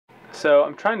So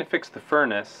I'm trying to fix the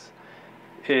furnace.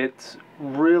 It's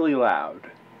really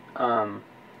loud.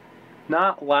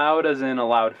 Not loud as in a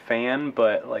loud fan,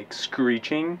 but like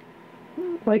screeching.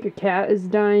 Like a cat is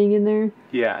dying in there?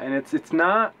 Yeah, and it's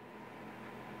not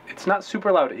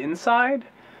super loud inside,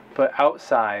 but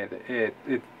outside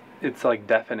it's like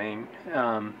deafening.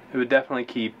 It would definitely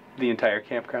keep the entire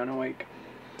campground awake.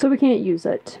 So we can't use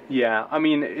it. Yeah, I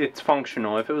mean, it's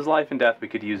functional. If it was life and death, we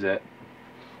could use it.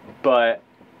 But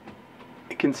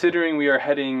considering we are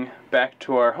heading back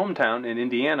to our hometown in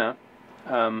Indiana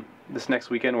this next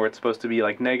weekend, where it's supposed to be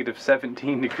like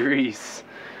 -17 degrees,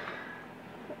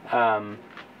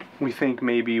 we think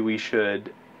maybe we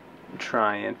should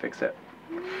try and fix it.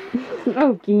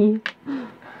 Okay.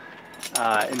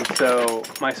 And so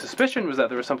my suspicion was that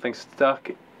there was something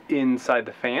stuck inside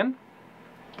the fan,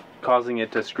 causing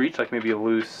it to screech, like maybe a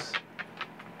loose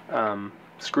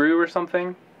screw or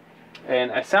something.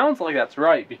 And it sounds like that's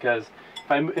right, because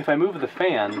if I move the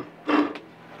fan,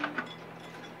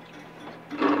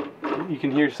 you can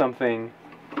hear something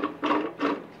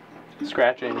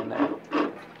scratching in there.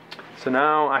 So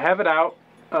now I have it out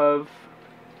of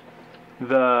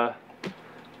the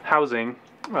housing.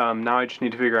 Now I just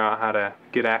need to figure out how to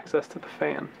get access to the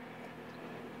fan.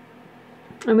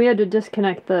 And we had to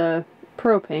disconnect the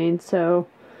propane, so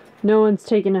no one's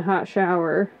taking a hot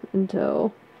shower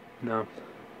until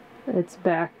it's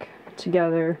back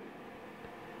together.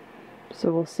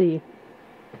 So we'll see.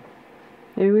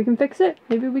 Maybe we can fix it,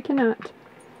 maybe we cannot.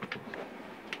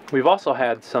 We've also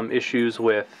had some issues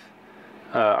with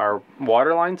our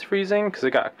water lines freezing, because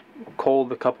it got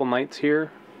cold a couple nights here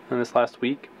in this last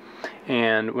week.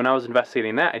 And when I was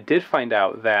investigating that, I did find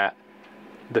out that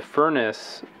the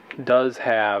furnace does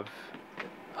have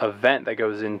a vent that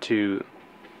goes into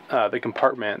the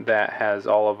compartment that has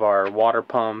all of our water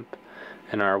pump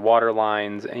and our water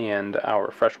lines and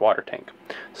our fresh water tank.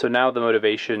 So now the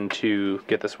motivation to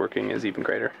get this working is even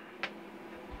greater.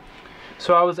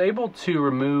 So I was able to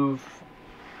remove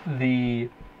the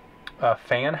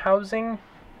fan housing.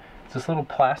 It's this little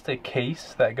plastic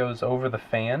case that goes over the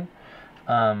fan.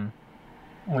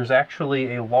 There's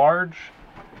actually a large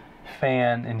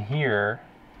fan in here,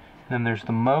 and then there's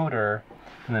the motor,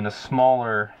 and then a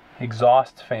smaller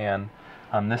exhaust fan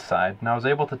on this side. And I was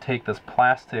able to take this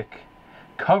plastic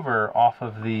cover off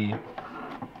of the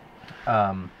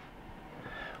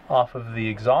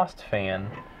exhaust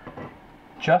fan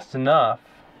just enough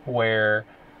where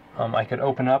I could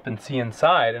open up and see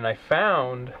inside, and I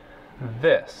found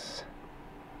this,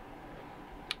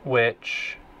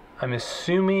 which I'm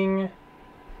assuming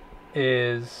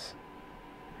is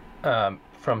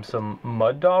from some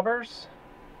mud daubers,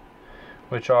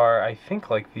 which are, I think,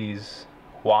 like these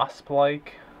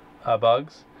wasp-like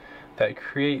bugs that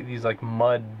create these like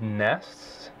mud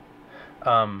nests.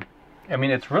 I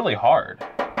mean, it's really hard.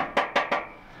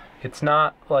 It's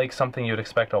not like something you'd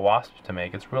expect a wasp to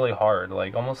make. It's really hard,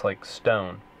 like almost like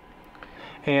stone.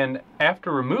 And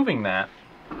after removing that,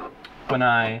 when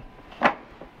I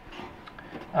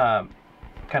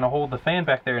kind of hold the fan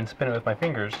back there and spin it with my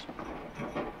fingers,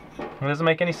 it doesn't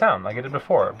make any sound like it did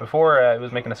before. Before it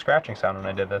was making a scratching sound when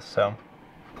I did this, so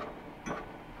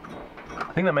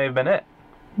I think that may have been it.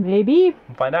 Maybe.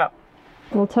 We'll find out.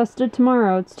 We'll test it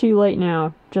tomorrow. It's too late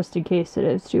now, just in case it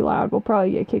is too loud. We'll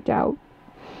probably get kicked out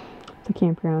of the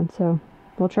campground, so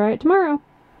we'll try it tomorrow.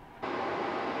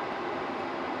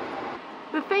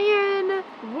 The fan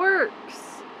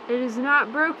works. It is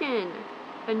not broken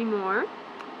anymore,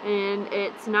 and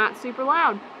it's not super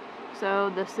loud. So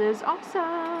this is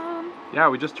awesome. Yeah,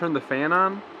 we just turned the fan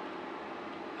on.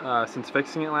 Since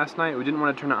fixing it last night, we didn't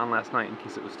want to turn it on last night in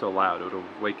case it was still loud. It would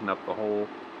have wakened up the whole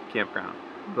campground.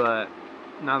 But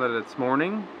now that it's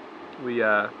morning, we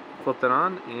flipped it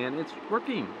on and it's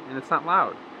working and it's not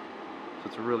loud. So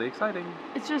it's really exciting.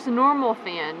 It's just a normal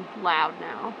fan loud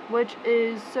now, which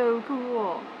is so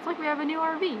cool. It's like we have a new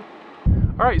RV.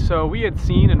 Alright, so we had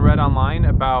seen and read online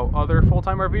about other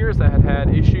full-time RVers that had had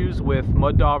issues with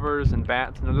mud daubers and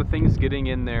bats and other things getting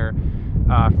in their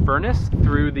furnace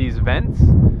through these vents.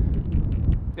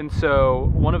 And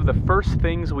so one of the first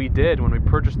things we did when we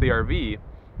purchased the RV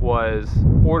was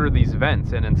order these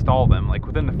vents and install them, like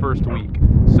within the first week.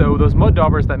 So those mud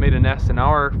daubers that made a nest in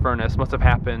our furnace must have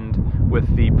happened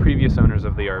with the previous owners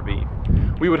of the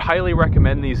RV. We would highly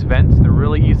recommend these vents. They're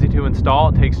really easy to install.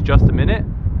 It takes just a minute,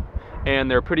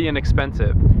 and they're pretty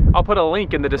inexpensive. I'll put a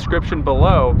link in the description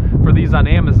below for these on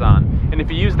Amazon. And if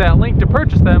you use that link to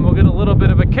purchase them, we'll get a little bit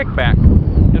of a kickback,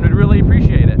 and we'd really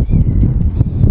appreciate it.